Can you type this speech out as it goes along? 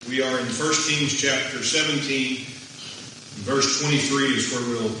We are in 1 Kings chapter 17. Verse 23 is where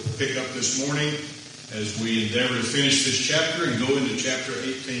we'll pick up this morning as we endeavor to finish this chapter and go into chapter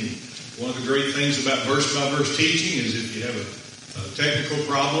 18. One of the great things about verse-by-verse teaching is if you have a technical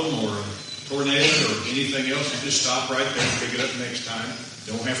problem or a tornado or anything else, you just stop right there and pick it up next time.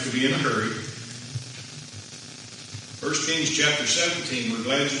 Don't have to be in a hurry. 1 Kings chapter 17, we're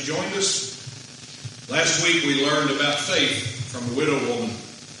glad you joined us. Last week we learned about faith from a widow woman.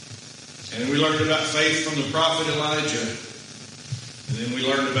 And we learned about faith from the prophet Elijah. And then we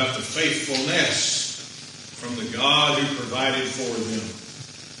learned about the faithfulness from the God who provided for them.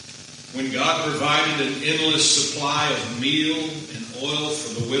 When God provided an endless supply of meal and oil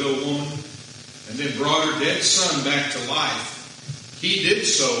for the widow woman, and then brought her dead son back to life, He did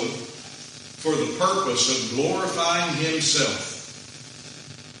so for the purpose of glorifying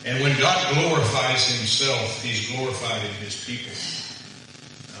Himself. And when God glorifies Himself, He's glorified in His people.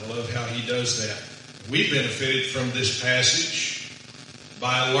 I love how He does that. We benefited from this passage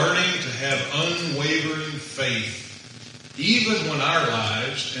by learning to have unwavering faith, even when our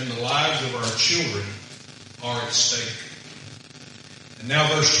lives and the lives of our children are at stake. And now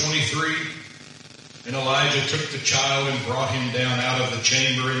verse 23, and Elijah took the child and brought him down out of the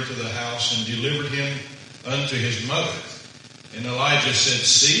chamber into the house and delivered him unto his mother. And Elijah said,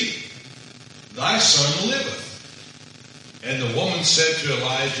 See, thy son liveth. And the woman said to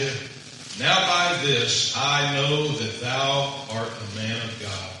Elijah, Now by this I know that thou art a man of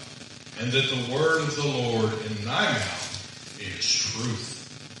God, and that the word of the Lord in thy mouth is truth.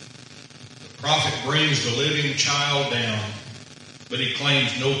 The prophet brings the living child down, but he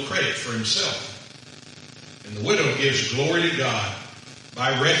claims no credit for himself. And the widow gives glory to God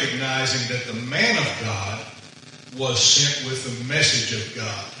by recognizing that the man of God was sent with the message of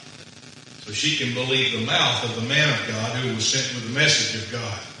God. So she can believe the mouth of the man of God who was sent with the message of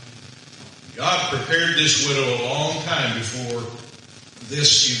God. God prepared this widow a long time before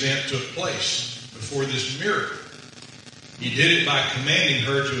this event took place, before this miracle. He did it by commanding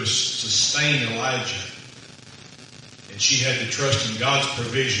her to sustain Elijah. And she had to trust in God's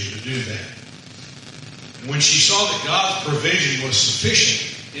provision to do that. And when she saw that God's provision was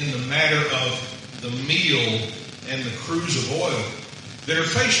sufficient in the matter of the meal and the cruse of oil, that her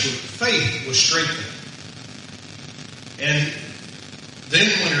faith was strengthened. And then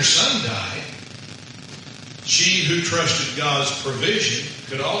when her son died, she who trusted God's provision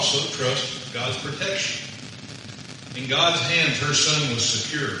could also trust God's protection. In God's hands, her son was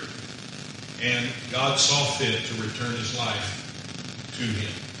secure. And God saw fit to return his life to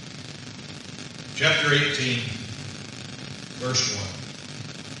him. Chapter 18, verse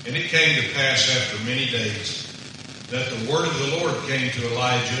 1. And it came to pass after many days that the word of the Lord came to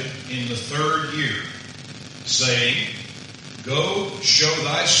Elijah in the 3rd year, saying, Go, show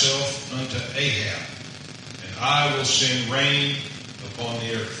thyself unto Ahab, and I will send rain upon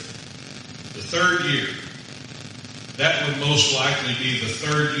the earth. The 3rd year. That would most likely be the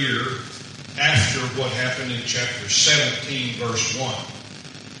 3rd year after what happened in chapter 17, verse 1,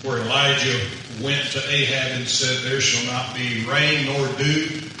 where Elijah went to Ahab and said, There shall not be rain nor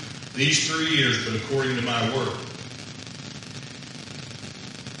dew these 3 years, but according to my word.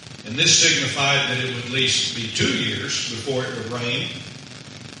 And this signified that it would at least be 2 years before it would rain,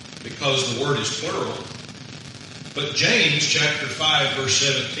 because the word is plural. But James chapter 5 verse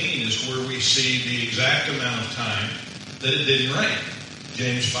 17 is where we see the exact amount of time that it didn't rain.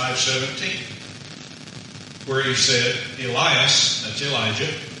 James 5:17, where he said, Elias, that's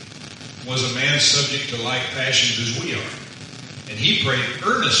Elijah, was a man subject to like passions as we are. And he prayed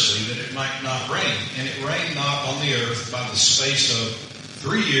earnestly that it might not rain. And it rained not on the earth by the space of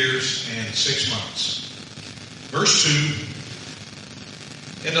 3 years and 6 months. Verse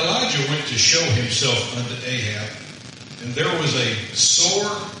 2, And Elijah went to show himself unto Ahab, and there was a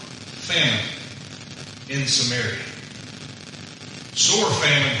sore famine in Samaria. Sore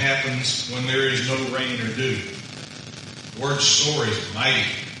famine happens when there is no rain or dew. The word sore is mighty.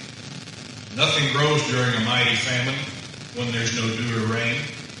 Nothing grows during a mighty famine when there's no dew or rain.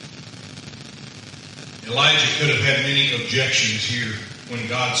 Elijah could have had many objections here when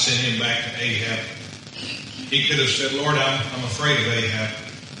God sent him back to Ahab. He could have said, Lord, I'm afraid of Ahab.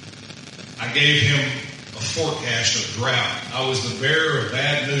 I gave him a forecast of drought. I was the bearer of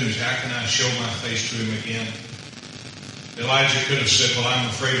bad news. How can I show my face to him again? Elijah could have said, well, I'm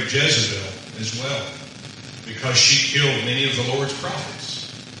afraid of Jezebel as well, because she killed many of the Lord's prophets.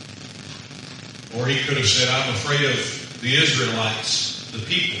 Or he could have said, I'm afraid of the Israelites, the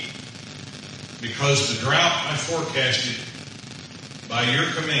people, because the drought I forecasted by your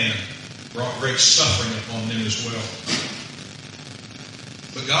command brought great suffering upon them as well.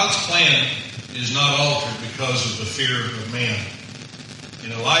 But God's plan is not altered because of the fear of man.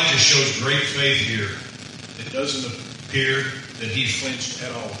 And Elijah shows great faith here. It doesn't appear that he flinched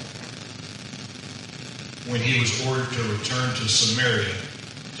at all when he was ordered to return to Samaria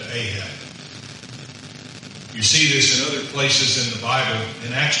to Ahab. You see this in other places in the Bible.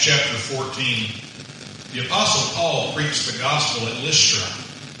 In Acts chapter 14, the Apostle Paul preached the gospel at Lystra.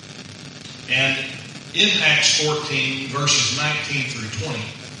 And in Acts 14, verses 19 through 20,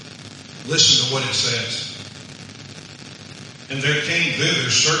 listen to what it says. And there came thither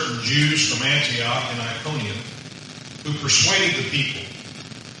certain Jews from Antioch and Iconium, who persuaded the people,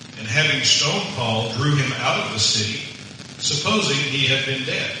 and having stoned Paul, drew him out of the city, supposing he had been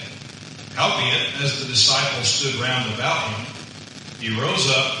dead. Howbeit, as the disciples stood round about him, he rose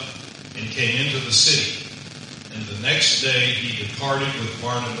up and came into the city. And the next day he departed with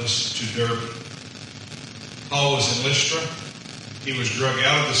Barnabas to Derbe. Paul was in Lystra. He was drug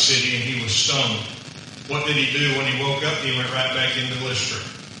out of the city and he was stoned. What did he do when he woke up? He went right back into Lystra.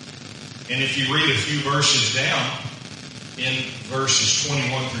 And if you read a few verses down, in verses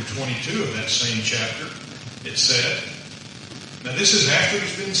 21 through 22 of that same chapter, it said, now this is after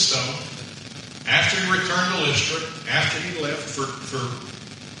he's been stoned, after he returned to Lystra, after he left for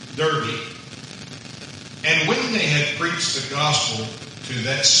Derbe, and when they had preached the gospel to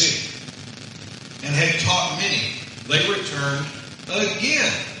that city and had taught many, they returned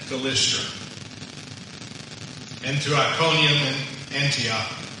again to Lystra and to Iconium and Antioch,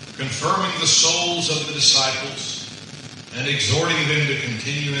 confirming the souls of the disciples and exhorting them to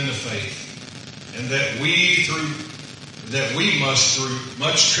continue in the faith, and that we must through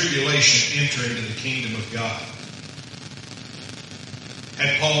much tribulation enter into the kingdom of God.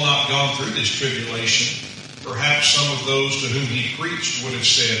 Had Paul not gone through this tribulation, perhaps some of those to whom he preached would have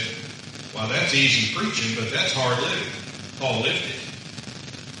said, well, that's easy preaching, but that's hard living. Paul lived it.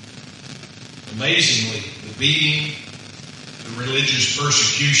 Amazingly, the beating, the religious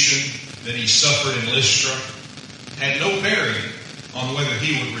persecution that he suffered in Lystra had no bearing on whether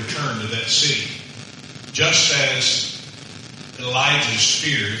he would return to that city. Just as Elijah's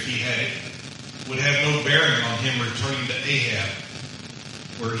fear, if he had it, would have no bearing on him returning to Ahab,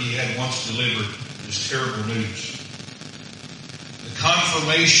 where he had once delivered this terrible news. The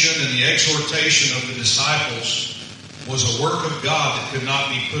confirmation and the exhortation of the disciples was a work of God that could not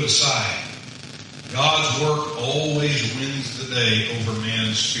be put aside. God's work always wins the day over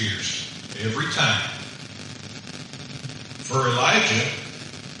man's fears. Every time. For Elijah,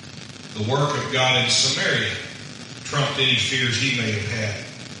 the work of God in Samaria trumped any fears he may have had.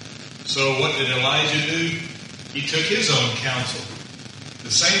 So what did Elijah do? He took his own counsel.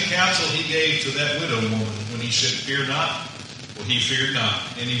 The same counsel he gave to that widow woman when he said, fear not. Well, he feared not.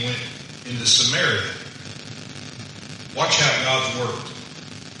 And he went into Samaria. Watch how God's worked.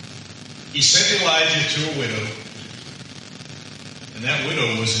 He sent Elijah to a widow, and that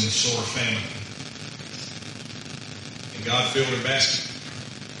widow was in sore famine. And God filled her basket.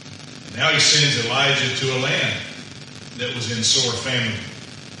 And now he sends Elijah to a land that was in sore famine.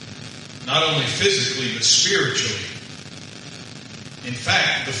 Not only physically, but spiritually. In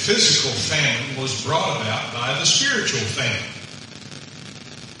fact, the physical famine was brought about by the spiritual famine.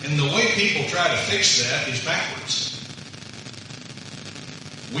 And the way people try to fix that is backwards.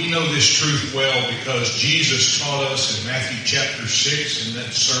 We know this truth well because Jesus taught us in Matthew chapter 6 in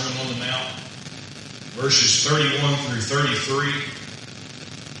that Sermon on the Mount, verses 31 through 33.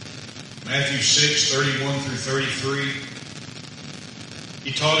 Matthew 6, 31 through 33.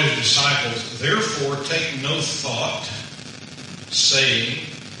 He taught his disciples, therefore take no thought, saying,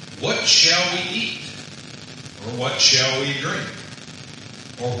 what shall we eat? Or what shall we drink?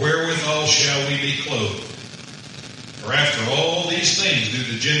 Or wherewithal shall we be clothed? For after all these things do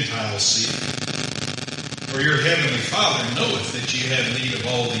the Gentiles seek. For your heavenly Father knoweth that ye have need of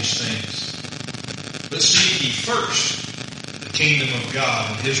all these things. But seek ye first the kingdom of God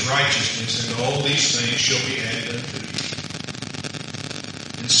and his righteousness, and all these things shall be added unto you.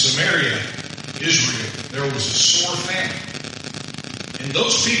 In Samaria, Israel, there was a sore famine. And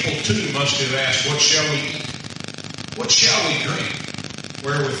those people too must have asked, what shall we eat? What shall we drink?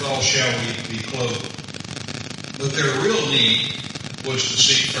 Wherewithal shall we be clothed? But their real need was to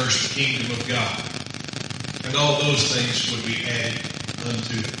seek first the kingdom of God. And all those things would be added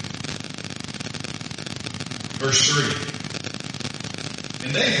unto them. Verse 3.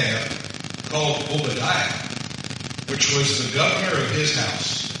 And Ahab called Obadiah, which was the governor of his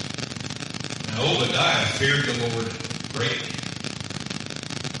house. Now Obadiah feared the Lord greatly.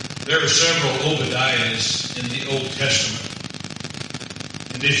 There are several Obadiahs in the Old Testament.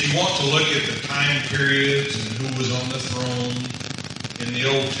 And if you want to look at the time periods and who was on the throne in the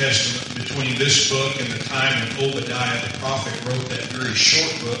Old Testament between this book and the time when Obadiah the prophet wrote that very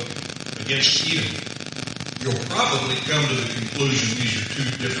short book against Edom, you'll probably come to the conclusion these are two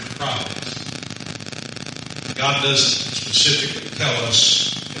different prophets. God doesn't specifically tell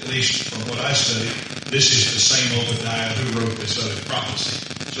us, at least from what I studied, this is the same Obadiah who wrote this other prophecy.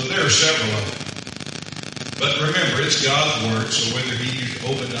 So there are several of them. But remember, it's God's word, so whether he used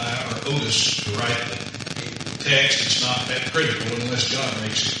Obadiah or Otis to write the text, it's not that critical unless God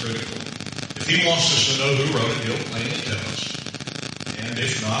makes it critical. If he wants us to know who wrote it, he'll plainly tell us. And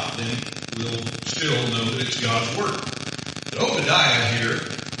if not, then we'll still know that it's God's word. But Obadiah here,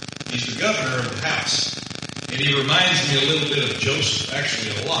 he's the governor of the house. And he reminds me a little bit of Joseph,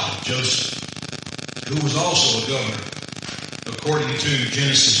 actually a lot of Joseph, who was also a governor, according to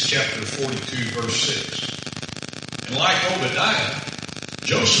Genesis chapter 42, verse 6. And like Obadiah,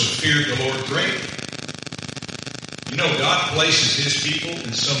 Joseph feared the Lord greatly. You know, God places his people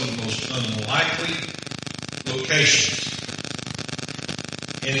in some of the most unlikely locations.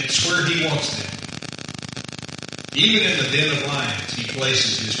 And it's where he wants them. Even in the den of lions, he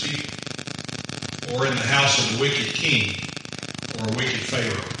places his people. Or in the house of a wicked king or a wicked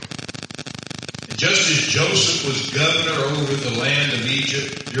Pharaoh. And just as Joseph was governor over the land of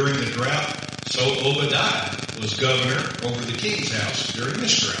Egypt during the drought, so Obadiah was governor over the king's house during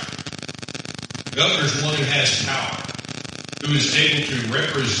this drought. The governor is one who has power, who is able to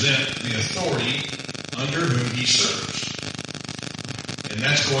represent the authority under whom he serves. And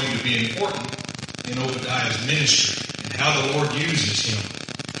that's going to be important in Obadiah's ministry and how the Lord uses him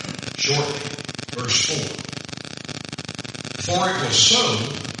shortly. Verse 4. For it was so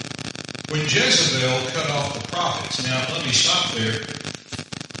when Jezebel cut off the prophets. Now, let me stop there.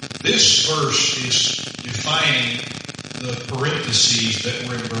 This verse is defining the parentheses that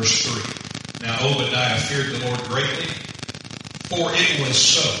were in verse 3. Now, Obadiah feared the Lord greatly, for it was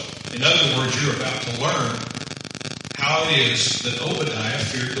so. In other words, you're about to learn how it is that Obadiah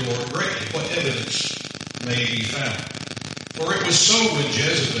feared the Lord greatly. What evidence may be found? For it was so when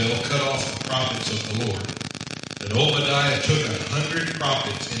Jezebel cut off the prophets of the Lord, that Obadiah took 100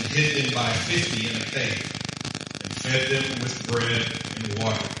 prophets and hid them by 50 in a cave, and fed them with bread and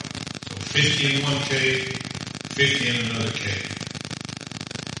water. So 50 in one cave, 50 in another cave.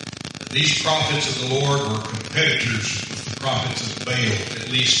 These prophets of the Lord were competitors with the prophets of Baal, at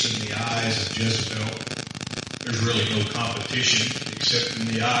least in the eyes of Jezebel. There's really no competition except in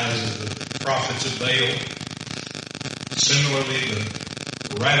the eyes of the prophets of Baal. Similarly,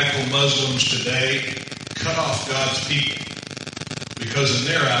 the radical Muslims today cut off God's people because in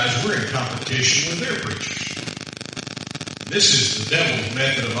their eyes we're in competition with their preachers. This is the devil's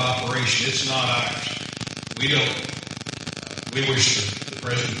method of operation. It's not ours. We wish the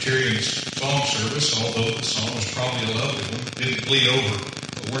Presbyterian song service, although the song was probably a lovely one, didn't bleed over.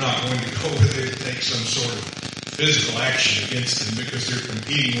 But we're not going to go over there and take some sort of physical action against them because they're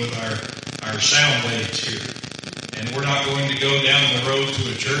competing with our sound waves here. And we're not going to go down the road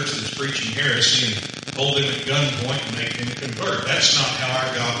to a church that's preaching heresy and hold them at gunpoint and make them convert. That's not how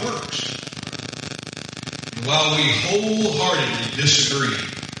our God works. And while we wholeheartedly disagree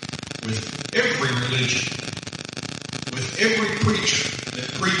with every religion, with every preacher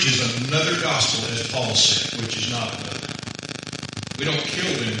that preaches another gospel, as Paul said, which is not another, we don't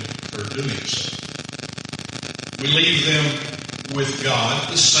kill them for doing so. We leave them with God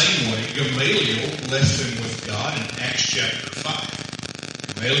the same way Gamaliel left them with God in Acts chapter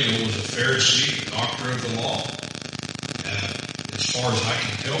 5. Gamaliel was a Pharisee, a doctor of the law. As far as I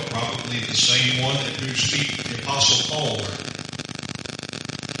can tell, probably the same one at whose feet the Apostle Paul learned.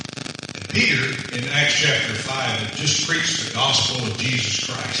 And Peter, in Acts chapter 5, had just preached the gospel of Jesus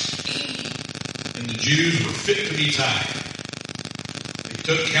Christ. And the Jews were fit to be tied. They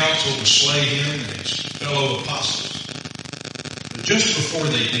took counsel to slay him and his fellow apostles. Just before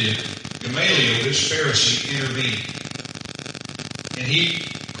they did, Gamaliel, this Pharisee, intervened. And he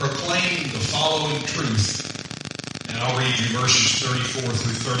proclaimed the following truth. And I'll read you verses 34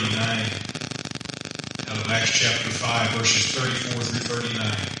 through 39 out of Acts chapter 5, verses 34 through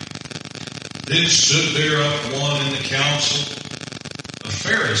 39. Then stood there up one in the council, a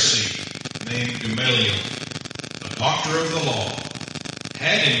Pharisee named Gamaliel, a doctor of the law,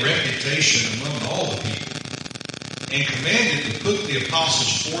 had in reputation among all the people, and commanded to put the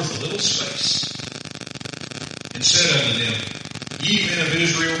apostles forth a little space, and said unto them, Ye men of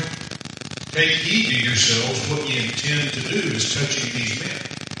Israel, take heed to yourselves what ye intend to do as touching these men.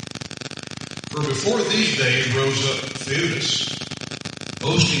 For before these days rose up Theudas,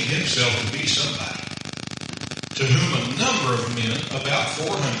 boasting himself to be somebody, to whom a number of men, about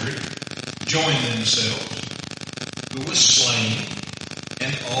 400, joined themselves, who was slain,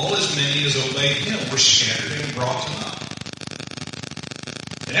 and all as many as obeyed him were scattered and brought to naught.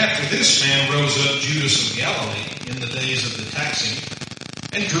 And after this man rose up Judas of Galilee in the days of the taxing,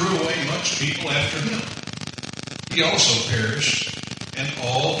 and drew away much people after him. He also perished, and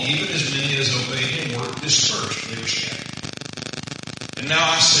all, even as many as obeyed him, were dispersed. They were scattered. And now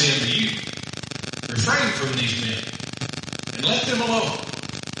I say unto you, refrain from these men, and let them alone.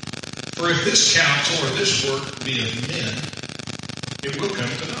 For if this counsel or this work be of men, it will come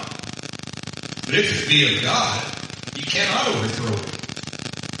to naught. But if it be of God, ye cannot overthrow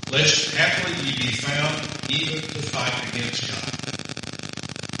it, lest haply ye be found even to fight against God.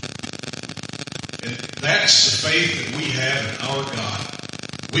 And that's the faith that we have in our God.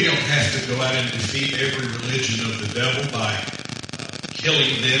 We don't have to go out and defeat every religion of the devil by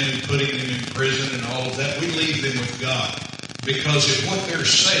killing them and putting them in prison and all of that. We leave them with God. Because if what they're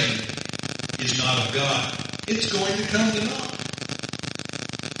saying is not of God, it's going to come to naught.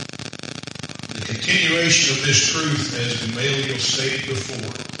 The continuation of this truth, as Gamaliel stated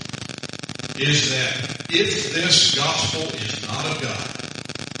before, is that if this gospel is not of God,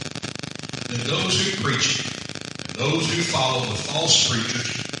 then those who preach it and those who follow the false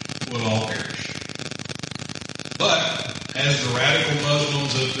preachers will all perish. But, as the radical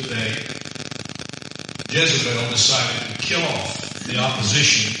Muslims of today, Jezebel decided to kill off the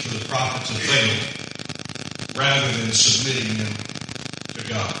opposition to the prophets of Baal rather than submitting them to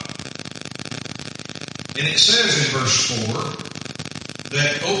God. And it says in verse 4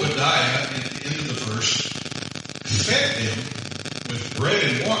 that Obadiah, at the end of the verse, fed them with bread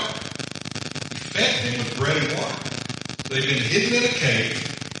and water. He fed them with bread and water. They've been hidden in a cave.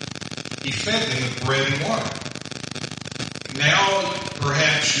 He fed them with bread and water. Now,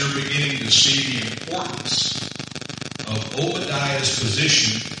 perhaps you're beginning to see the importance of Obadiah's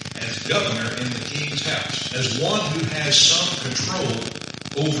position as governor in the king's house, as one who has some control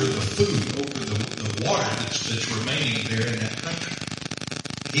over the food, over the water that's remaining there in that country.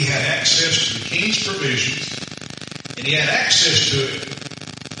 He had access to the king's provisions, and he had access to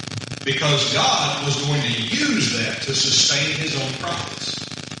it because God was going to use that to sustain his own prophets.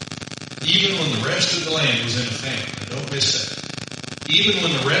 Even when the rest of the land was in a famine. Now don't miss that. Even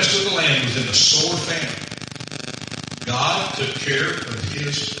when the rest of the land was in a sore famine, God took care of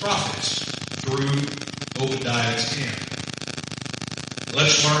his prophets through Obadiah's hand.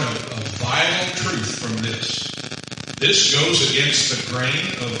 Let's learn a vital truth from this. This goes against the grain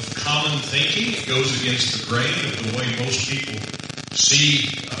of common thinking. It goes against the grain of the way most people see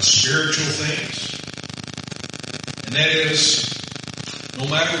spiritual things. And that is, no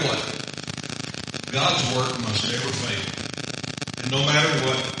matter what, God's work must never fail. And no matter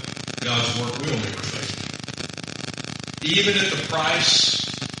what, God's work will never fail. Even at the price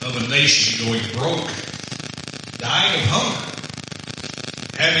of a nation going broke, dying of hunger,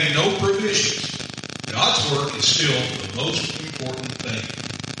 having no provisions, God's work is still the most important thing.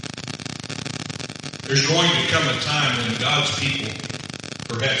 There's going to come a time when God's people,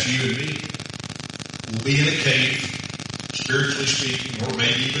 perhaps you and me, will be in a cave, spiritually speaking, or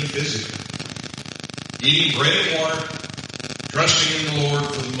maybe even physically, eating bread and water, trusting in the Lord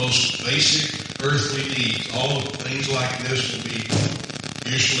for the most basic earthly needs. All of things like this will be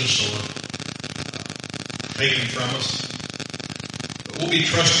useless or taken from us. But we'll be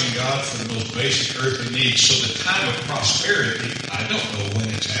trusting God for the most basic earthly needs. So the time of prosperity, I don't know when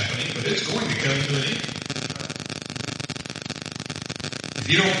it's happening, but it's going to come to an end. If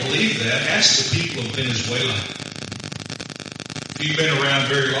you don't believe that, ask the people of Venezuela. If you've been around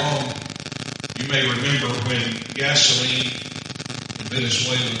very long, you may remember when gasoline in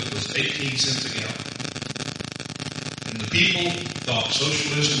Venezuela was 18 cents a gallon. And the people thought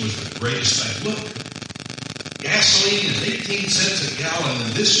socialism was the greatest thing. Look, gasoline is 18 cents a gallon,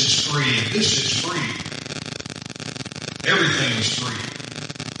 and this is free, and this is free. Everything was free.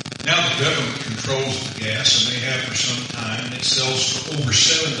 Now the government controls the gas, and they have for some time, and it sells for over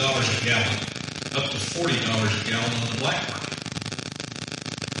 $7 a gallon, up to $40 a gallon on the black market.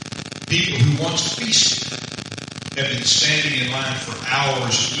 People who once feasted have been standing in line for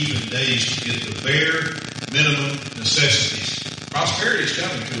hours, even days, to get the bare minimum necessities. Prosperity is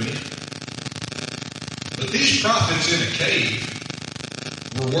coming to an end. But these prophets in a cave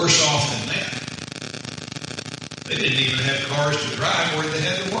were worse off than that. They didn't even have cars to drive where they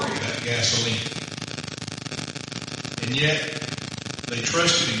had to worry about gasoline. And yet, they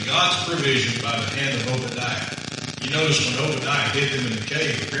trusted in God's provision by the hand of Obadiah. You notice when Obadiah hid them in the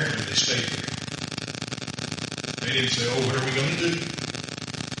cave, apparently they stayed there. They didn't say, oh, what are we going to do?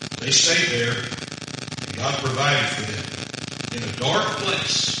 They stayed there, and God provided for them in a dark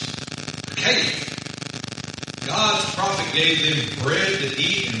place, a cave. God's prophet gave them bread to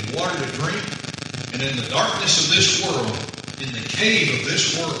eat and water to drink. And in the darkness of this world, in the cave of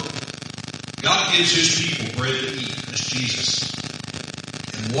this world, God gives His people bread to eat. That's Jesus.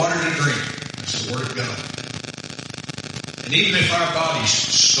 And water to drink. That's the Word of God. And even if our bodies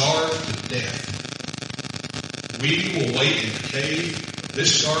starve to death, we will wait in the cave of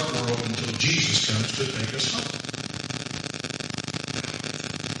this dark world until Jesus comes to take us home.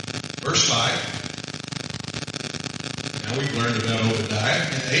 Verse 5. Now we've learned about Obadiah.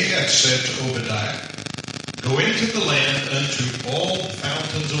 And Ahab said to Obadiah, Go into the land unto all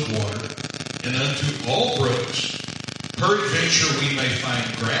fountains of water, and unto all brooks. Peradventure we may find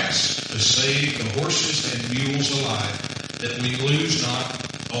grass to save the horses and mules alive, that we lose not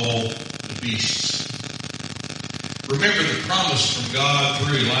all the beasts. Remember, the promise from God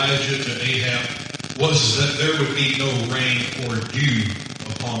through Elijah to Ahab was that there would be no rain or dew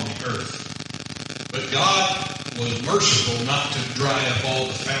upon the earth. But God was merciful not to dry up all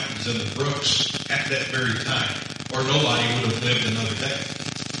the fountains and the brooks at that very time, or nobody would have lived another day.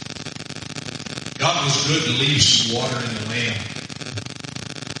 God was good to leave some water in the land.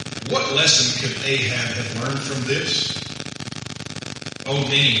 What lesson could Ahab have learned from this? Oh,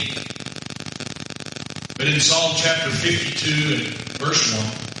 many. But in Psalm chapter 52 and verse 1,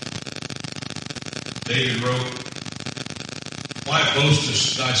 David wrote, Why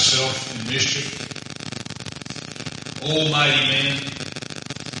boastest thyself in mischief? O mighty man,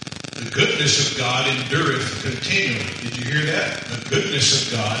 the goodness of God endureth continually. Did you hear that? The goodness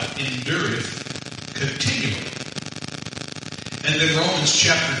of God endureth continually. And then Romans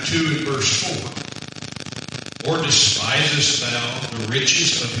chapter 2 and verse 4. Or despisest thou the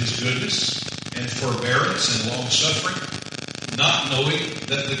riches of His goodness and forbearance and longsuffering, not knowing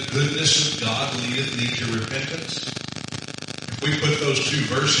that the goodness of God leadeth thee to repentance? If we put those two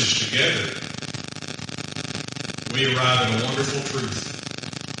verses together, we arrive at a wonderful truth.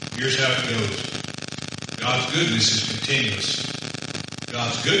 Here's how it goes. God's goodness is continuous.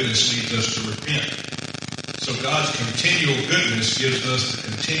 God's goodness leads us to repent. So God's continual goodness gives us the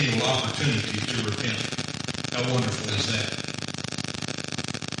continual opportunity to repent. How wonderful is that?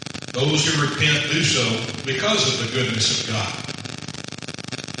 Those who repent do so because of the goodness of God.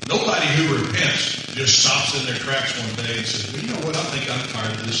 Nobody who repents just stops in their tracks one day and says, well, you know what, I think I'm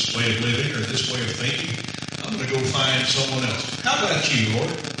tired of this way of living or this way of thinking. I'm going to go find someone else. How about you,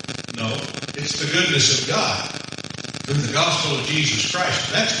 Lord? No, it's the goodness of God through the gospel of Jesus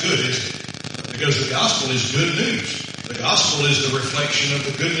Christ. That's good, isn't it? Because the gospel is good news. The gospel is the reflection of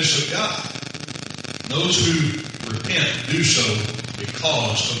the goodness of God. Those who repent do so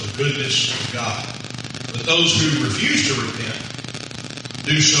because of the goodness of God. But those who refuse to repent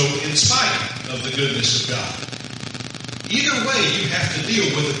do so in spite of the goodness of God. Either way, you have to deal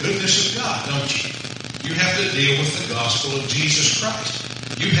with the goodness of God, don't you? You have to deal with the gospel of Jesus Christ.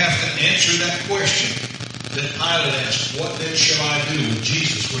 You have to answer that question that Pilate asked, what then shall I do with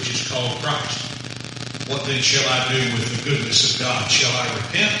Jesus, which is called Christ? What then shall I do with the goodness of God? Shall I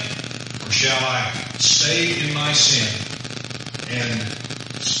repent, or shall I stay in my sin and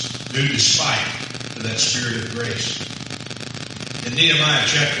do despite to that spirit of grace? In Nehemiah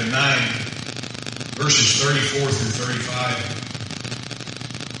chapter 9, verses 34 through 35,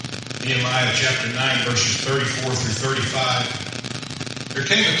 Nehemiah chapter 9, verses 34 through 35. There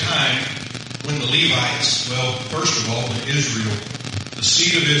came a time when the Levites, well, first of all, in Israel, the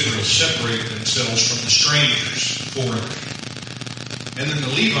seed of Israel separated themselves from the strangers, foreigners. And then the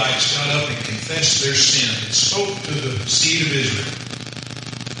Levites got up and confessed their sin and spoke to the seed of Israel.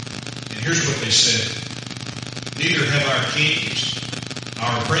 And here's what they said. Neither have our kings,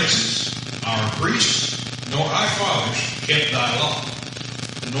 our princes, our priests, nor our fathers kept thy law,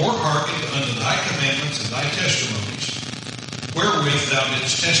 nor hearkened unto thy commandments and thy testimonies, wherewith thou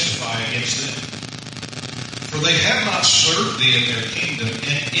didst testify against them. For they have not served thee in their kingdom,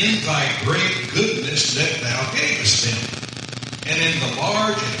 and in thy great goodness that thou gavest them, and in the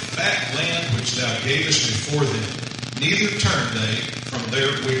large and fat land which thou gavest before them, neither turned they from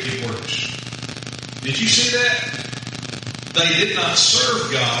their wicked works. Did you see that? They did not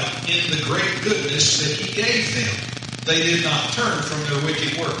serve God in the great goodness that He gave them. They did not turn from their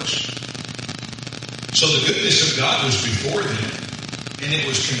wicked works. So the goodness of God was before them, and it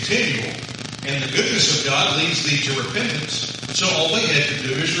was continual. And the goodness of God leads thee to repentance. So all they had to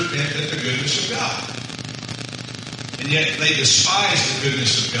do is repent at the goodness of God. And yet they despised the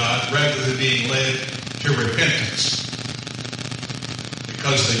goodness of God rather than being led to repentance,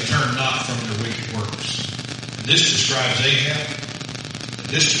 because they turned not from their wicked works. And this describes Ahab, and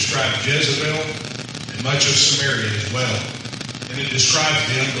this describes Jezebel, and much of Samaria as well. And it describes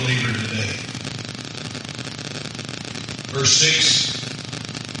the unbeliever today. Verse 6.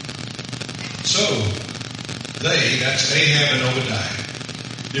 So they, that's Ahab and Obadiah,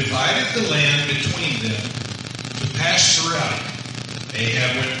 divided the land between them to pass throughout it.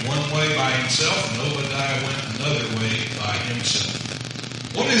 Ahab went one way by himself, and Obadiah went another way by himself.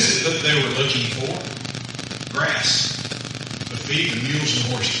 What is it that they were looking for? Grass to feed the mules and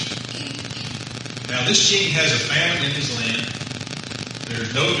horses. Now this king has a famine in his land.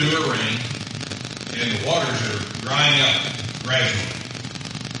 There's no dew or rain, and the waters are drying up gradually.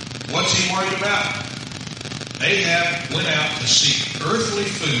 What's he worried about? Ahab went out to seek earthly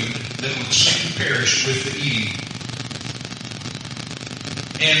food that would soon perish with the eating.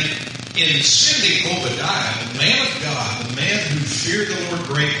 And in sending Obadiah, the man of God, the man who feared the Lord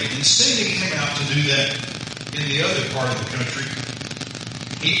greatly, in sending him out to do that in the other part of the country,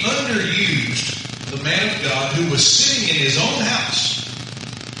 he underused the man of God who was sitting in his own house.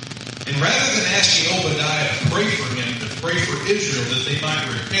 And rather than asking Obadiah to pray for him, to pray for Israel that they might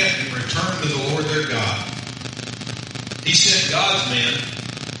repent and return to the Lord their God, he sent God's men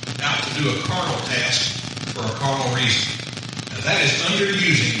out to do a carnal task for a carnal reason. Now that is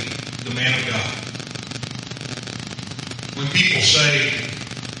underusing the man of God. When people say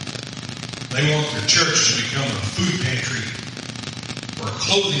they want their church to become a food pantry or a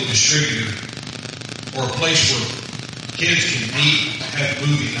clothing distributor or a place where kids can meet, have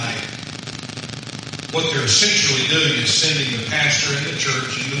movie night, what they're essentially doing is sending the pastor and the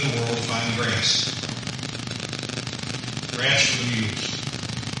church into the world to find grass. Grass for the mules.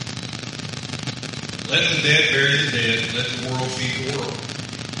 Let the dead bury the dead. Let the world feed the world.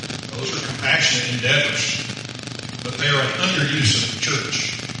 Those are compassionate endeavors, but they are an underuse of the church.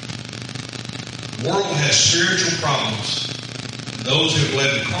 The world has spiritual problems, and those who have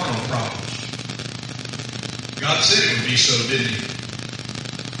led to carnal problems. God said it would be so, didn't he?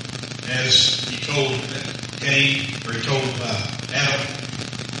 As he told Cain, or he told Adam,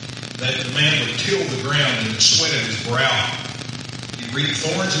 that the man would till the ground in the sweat of his brow. He'd reap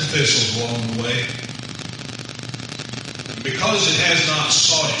thorns and thistles along the way. And because it has not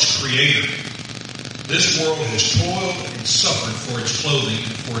sought its creator, this world has toiled and suffered for its clothing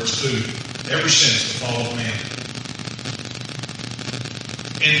and for its food ever since the fall of man.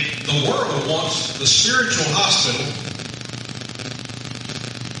 And the world wants the spiritual hospital,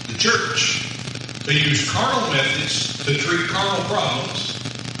 the church, to use carnal methods to treat carnal problems,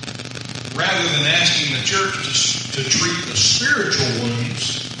 rather than asking the church to treat the spiritual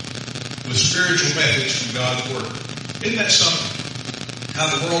wounds with spiritual methods from God's Word. Isn't that something? How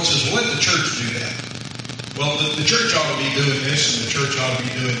the world says, well, let the church do that. Well, the church ought to be doing this and the church ought to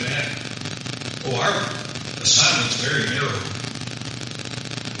be doing that. Oh, our assignment's very narrow.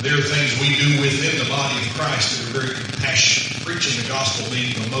 There are things we do within the body of Christ that are very compassionate. Preaching the gospel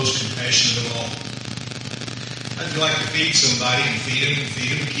being the most compassionate of all. How'd you like to feed somebody and feed them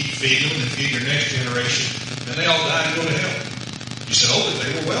and keep feeding them and feed your next generation, and they all die and go to hell? You said, oh, but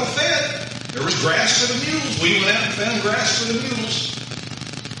they were well fed. There was grass for the mules. We went out and found grass for the mules.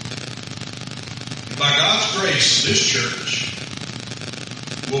 And by God's grace, this church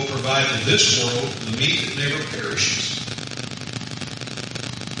will provide to this world the meat that never perishes,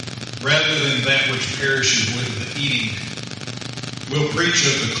 rather than that which perishes with the eating. We'll preach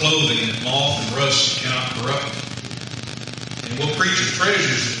of the clothing that moth and rust cannot corrupt. And we'll preach of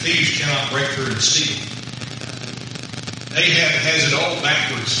treasures that thieves cannot break through and steal. Ahab has it all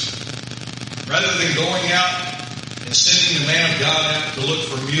backwards. Rather than going out and sending the man of God out to look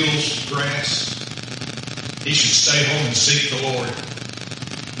for mules, grass, he should stay home and seek the Lord,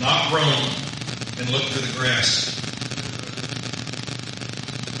 not roam and look for the grass.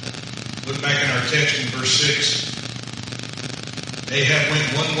 Look back in our text in verse 6. Ahab went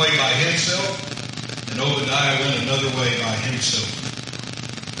one way by himself, and Obadiah went another way by himself.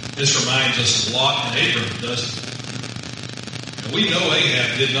 This reminds us of Lot and Abram, doesn't it? And we know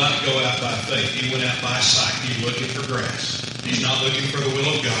Ahab did not go out by faith. He went out by sight. He's looking for grass. He's not looking for the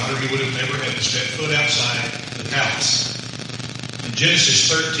will of God, or he would have never had to step foot outside the palace. In Genesis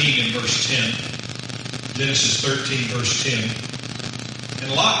 13 and verse 10, Genesis 13 verse 10,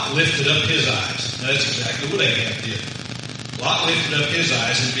 and Lot lifted up his eyes. Now, that's exactly what Ahab did. Lot lifted up his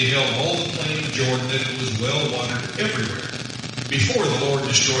eyes and beheld all the plain of Jordan, that it was well watered everywhere, before the Lord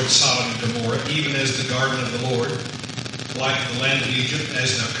destroyed Sodom and Gomorrah, even as the garden of the Lord, like the land of Egypt,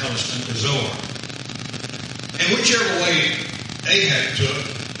 as thou comest unto Zoar. And whichever way Ahab took,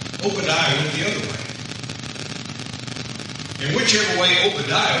 Obadiah went the other way. And whichever way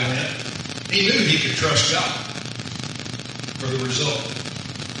Obadiah went, he knew he could trust God for the result.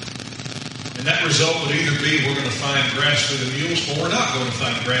 And that result would either be we're going to find grass for the mules, or we're not going to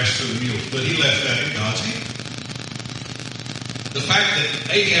find grass for the mules. But he left that in God's hand. The fact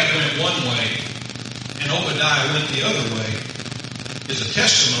that Ahab went one way and Obadiah went the other way is a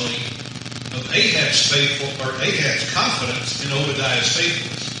testimony of Ahab's confidence in Obadiah's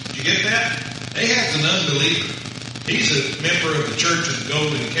faithfulness. Did you get that? Ahab's an unbeliever. He's a member of the Church of the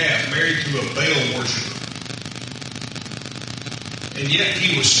Golden Calf, married to a Baal worshiper. And yet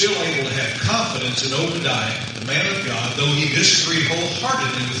he was still able to have confidence in Obadiah, the man of God, though he disagreed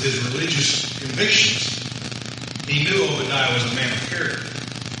wholeheartedly with his religious convictions. He knew Obadiah was a man of character.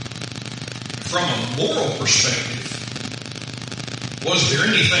 From a moral perspective, was there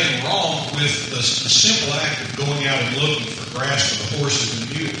anything wrong with the simple act of going out and looking for grass for the horses and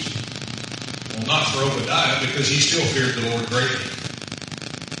mules? Well, not for Obadiah, because he still feared the Lord greatly.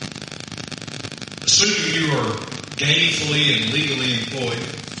 Assuming you are gainfully and legally employed,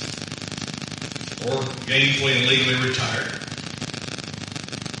 or gainfully and legally retired,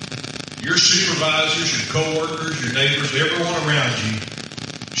 your supervisors, your co-workers, your neighbors, everyone around you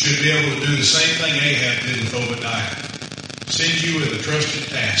should be able to do the same thing Ahab did with Obadiah. Send you with a trusted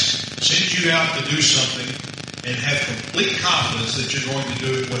task. Send you out to do something and have complete confidence that you're going to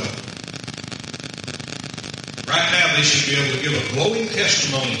do it well. Right now, they should be able to give a glowing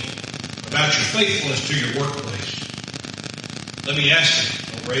testimony about your faithfulness to your workplace. Let me ask you,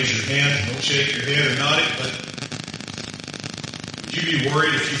 don't raise your hand, don't shake your head or nod it, but would you be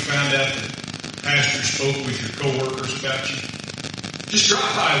worried if you found out that the pastor spoke with your coworkers about you? Just drop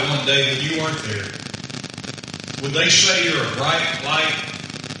by one day when you weren't there. Would they say you're a bright light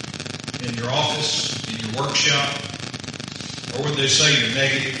in your office, in your workshop? Or would they say you're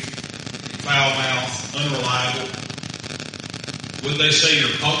negative, foul-mouthed, unreliable? Would they say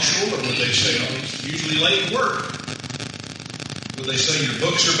you're punctual, or would they say, oh, he's usually late at work? Would they say your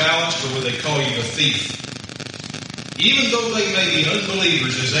books are balanced, or would they call you a thief? Even though they may be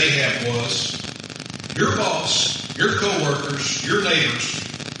unbelievers, as Ahab was, your boss, your co-workers, your neighbors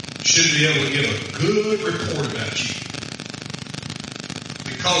should be able to give a good report about you.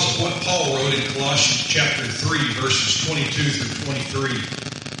 Because of what Paul wrote in Colossians chapter 3, verses 22 through 23.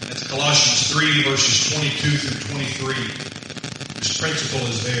 That's Colossians 3, verses 22 through 23. This principle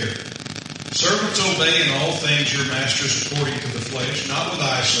is there. Servants, obey in all things your masters according to the flesh, not with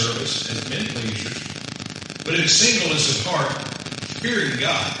eye service as men pleasers, but in singleness of heart, fearing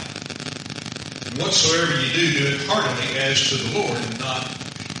God. And whatsoever you do, do it heartily as to the Lord and not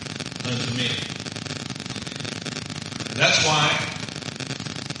unto men. And that's why,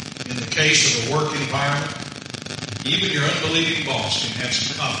 in the case of a work environment, even your unbelieving boss can have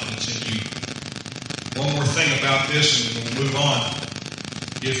some confidence in you. One more thing about this, and we'll move on.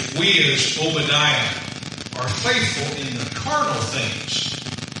 If we, as Obadiah, are faithful in the carnal things,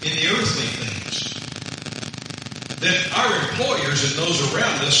 in the earthly things, then our employers and those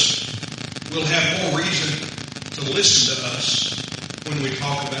around us will have more reason to listen to us when we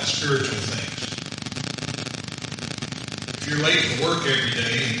talk about spiritual things. If you're late for work every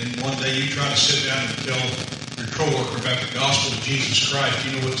day, and then one day you try to sit down and tell your coworker about the gospel of Jesus Christ,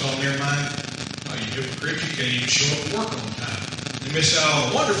 you know what's on their mind? Oh, you hypocrite, you can't even show up to work on time. You miss out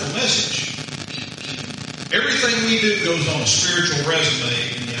on a wonderful message. Everything we do goes on a spiritual resume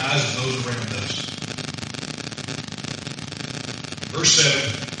in the eyes of those around us. Verse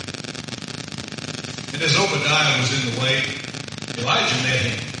 7. And as Obadiah was in the way, Elijah met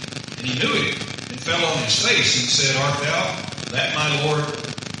him, and he knew him, and fell on his face, and said, Art thou that my Lord,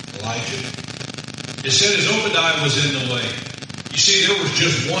 Elijah? It said as Obadiah was in the way. You see, there was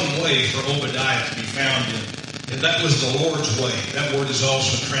just one way for Obadiah to be found in. And that was the Lord's way. That word is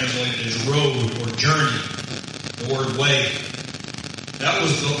also translated as road or journey. The word way. That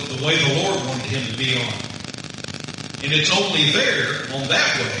was the way the Lord wanted him to be on. And it's only there, on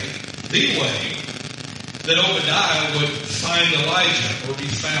that way, the way, that Obadiah would find Elijah or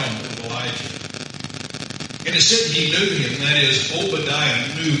be found with Elijah. And it said he knew him. That is,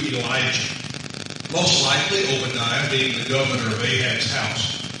 Obadiah knew Elijah. Most likely, Obadiah, being the governor of Ahab's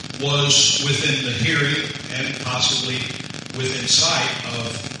house, was within the hearing and possibly within sight of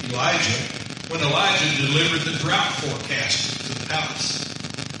Elijah when Elijah delivered the drought forecast to the palace.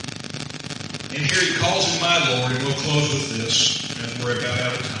 And here he calls him my Lord, and we'll close with this, and we're about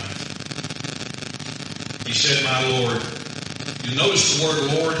out of time. He said, my Lord. You'll notice the word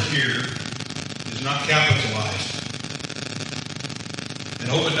Lord here is not capitalized. And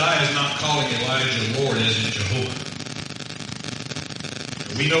Obadiah is not calling Elijah Lord as in Jehovah.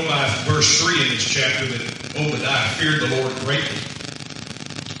 We know by verse 3 in this chapter that Obadiah feared the Lord greatly.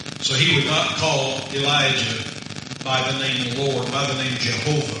 So he would not call Elijah by the name Lord, by the name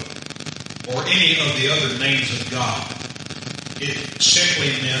Jehovah, or any of the other names of God. It simply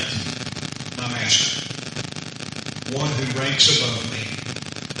meant my master. one who ranks above me.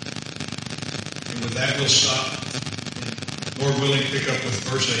 And with that, we'll stop. And Lord willing, pick up with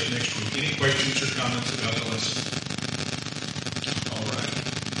verse 8 next week. Any questions or comments about the lesson? All right.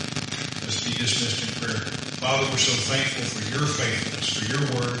 Let's be dismissed in prayer. Father, we're so thankful for your faithfulness, for your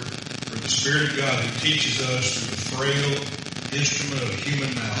word, for the Spirit of God who teaches us through the frail instrument of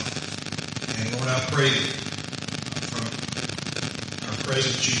human mouth. And Lord, I pray that from our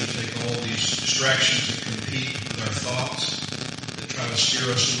presence you would take all these distractions that compete with our thoughts, that try to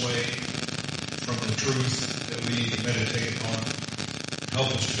steer us away from the truth that we need to meditate upon.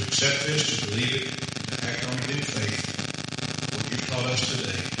 Help us to accept this, to believe it, to act on it in faith. What you've taught us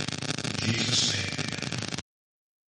today. In Jesus' name.